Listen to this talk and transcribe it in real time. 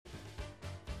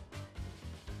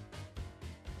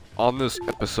On this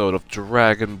episode of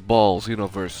Dragon Ball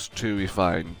Xenoverse 2, we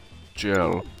find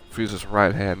Gel, Frieza's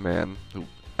right-hand man, who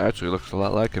actually looks a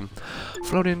lot like him,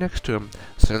 floating next to him.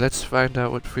 So let's find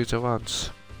out what Frieza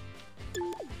wants.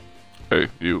 Hey,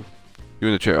 you. You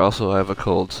in the chair. Also, I have a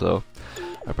cold, so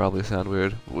I probably sound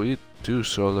weird. We do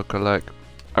so look alike.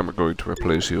 I'm going to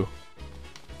replace you.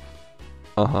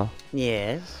 Uh-huh.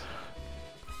 Yes?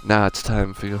 Now it's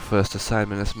time for your first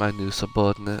assignment as my new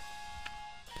subordinate.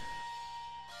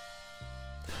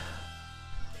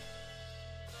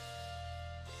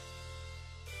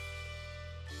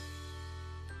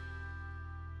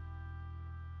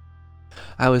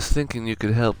 I was thinking you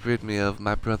could help rid me of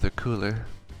my brother Cooler.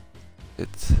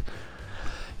 It's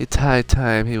high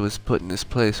time he was put in his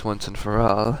place once and for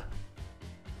all.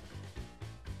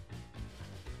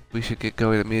 We should get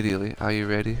going immediately. Are you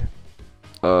ready?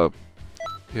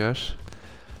 Yes?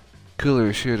 Cooler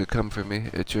is sure to come for me.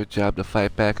 It's your job to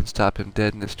fight back and stop him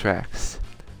dead in his tracks.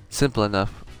 Simple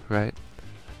enough, right?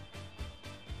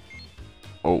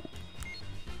 Oh,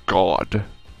 God.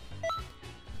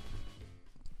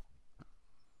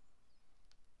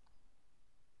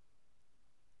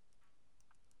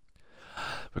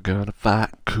 We're gonna fight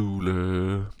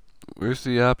Cooler. Where's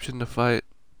the option to fight?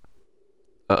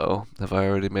 Uh-oh, have I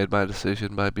already made my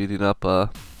decision by beating up,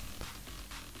 what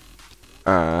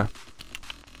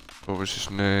was his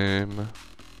name?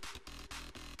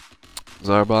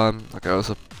 Zarbon? Like I was,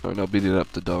 oh no, beating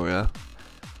up the Doria.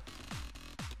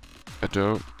 I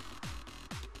don't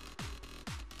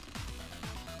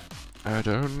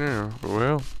know, but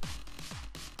well,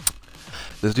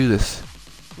 let's do this.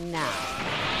 Now,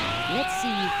 let's see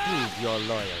you prove your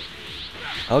loyalty.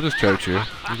 I'll just try to cheer.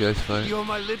 You guys fight. You're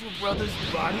my little brother's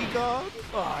bodyguard?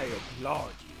 I applaud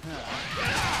you.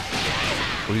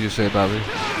 What do you say about me?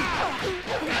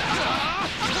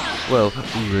 Well,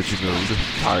 Reginald,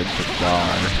 time to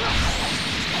die.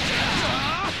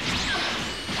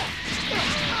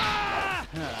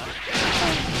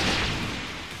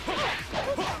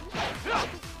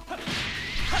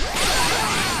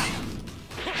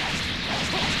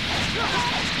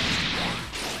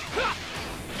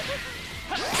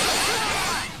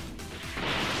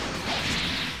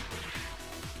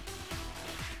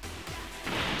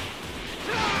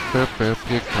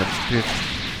 Pick, punch, pick.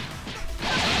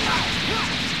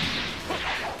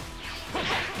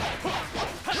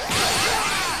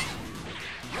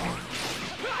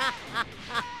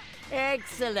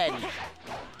 Excellent.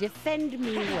 Defend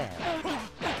me well.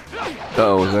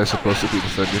 Uh-oh, was I supposed to be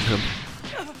defending him?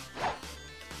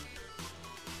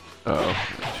 Uh-oh,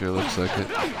 it sure looks like it.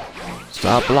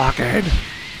 Stop blocking! And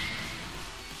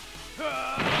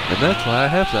that's why I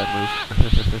have that move.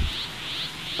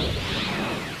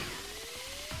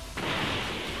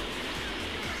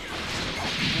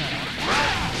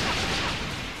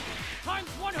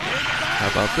 How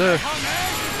about this?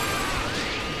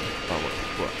 Oh,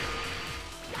 what?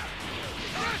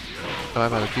 Oh,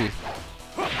 I'm out of key.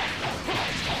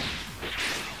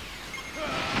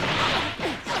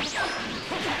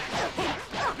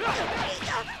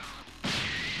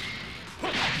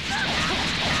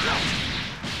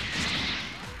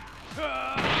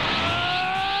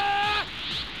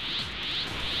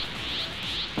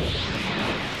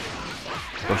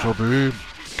 Special beam,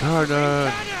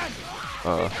 cannon.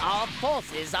 Our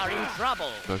forces are in trouble.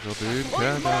 Special beam,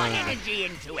 Put more cannon. energy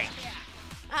into it.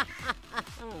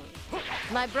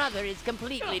 My brother is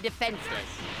completely defenseless.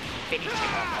 Finish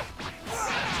him off.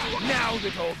 Now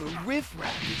that all the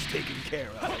riffraff is taken care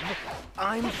of,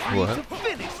 I'm free What? to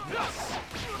finish this.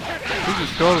 Who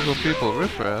just calls those people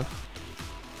riffraff?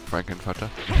 Frankenfutter.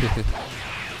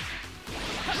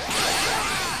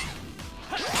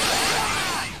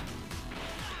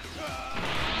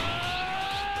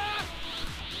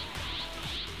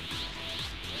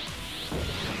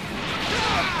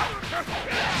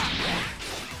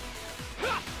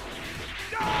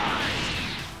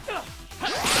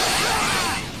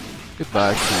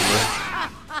 Goodbye,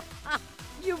 Cooler.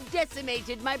 You've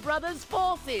decimated my brother's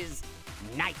forces.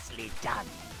 Nicely done.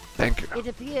 Thank you. It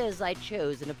appears I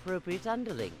chose an appropriate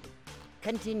underling.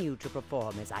 Continue to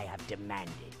perform as I have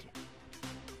demanded.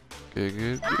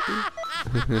 Good.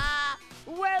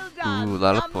 Well done. Ooh, a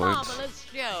lot of a points. marvelous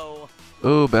show.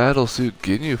 Oh, Battlesuit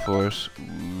Ginyu Force.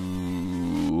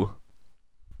 Ooh.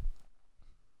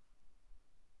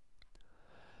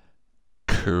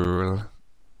 Cool.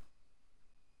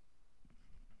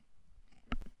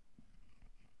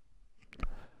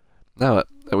 Now,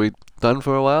 are we done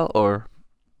for a while, or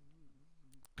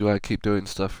do I keep doing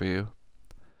stuff for you?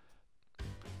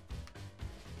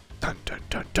 Dun dun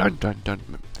dun dun dun dun.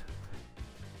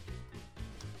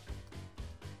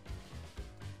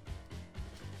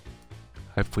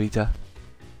 Hi, Frieza.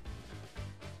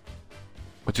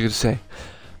 What you gonna say?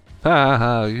 Ha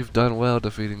ha, you've done well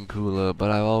defeating Kula, but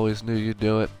I always knew you'd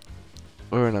do it.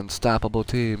 We're an unstoppable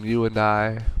team, you and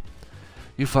I.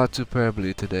 You fought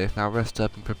superbly today. Now rest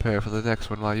up and prepare for the next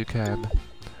one while you can.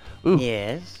 Ooh.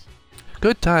 Yes?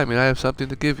 Good timing, I have something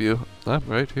to give you. I'm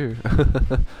right here.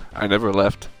 I never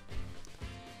left.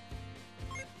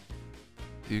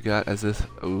 You got as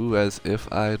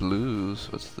if I'd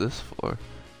lose. What's this for?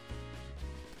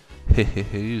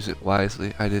 Hehehe, use it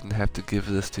wisely. I didn't have to give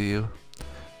this to you.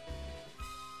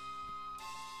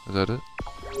 Is that it?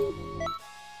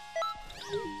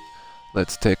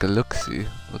 Let's take a look-see.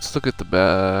 Let's look at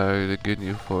the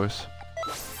Ginyu Force.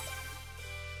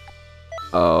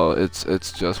 Oh,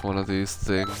 it's just one of these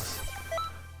things.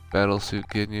 Battlesuit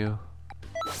Ginyu.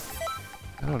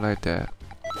 I don't like that.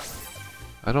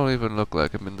 I don't even look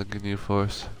like I'm in the Ginyu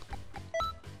Force.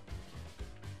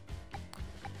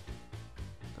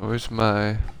 Where's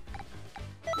my...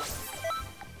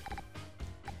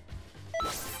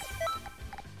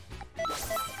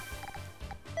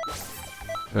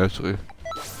 Actually,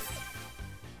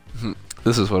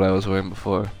 this is what I was wearing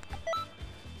before.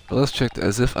 But let's check the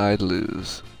as if I'd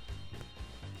lose.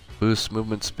 Boost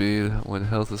movement speed when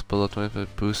health is below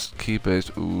 25. Boost key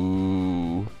base.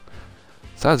 Ooh,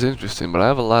 sounds interesting, but I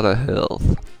have a lot of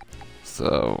health,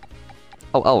 so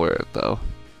I'll wear it though.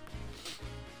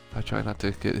 I try not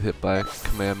to get hit by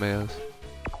Kamehamehas.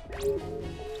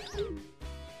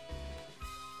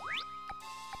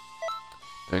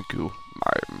 Thank you,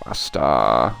 my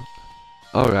master.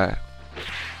 Alright.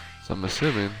 So I'm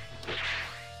assuming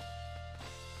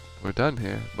we're done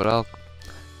here, but I'll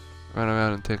run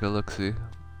around and take a look-see.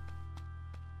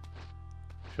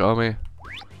 Show me.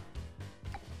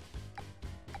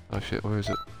 Oh shit, where is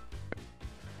it?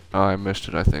 Oh, I missed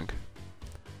it, I think.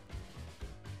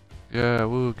 Yeah,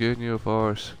 woo, Ginyu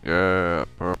Force. Yeah,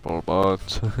 purple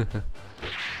buns.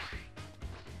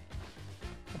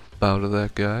 Bow to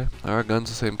that guy. Our gun's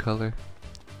the same color.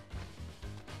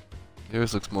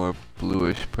 Yours looks more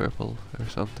bluish purple or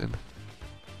something.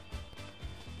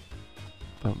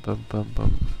 Bum bum bum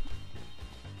bum.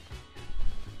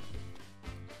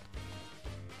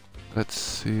 Let's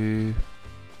see.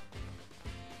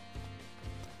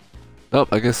 Nope,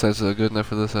 I guess that's good enough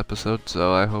for this episode,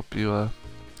 so I hope you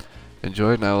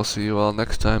enjoyed, and I will see you all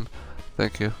next time.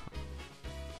 Thank you.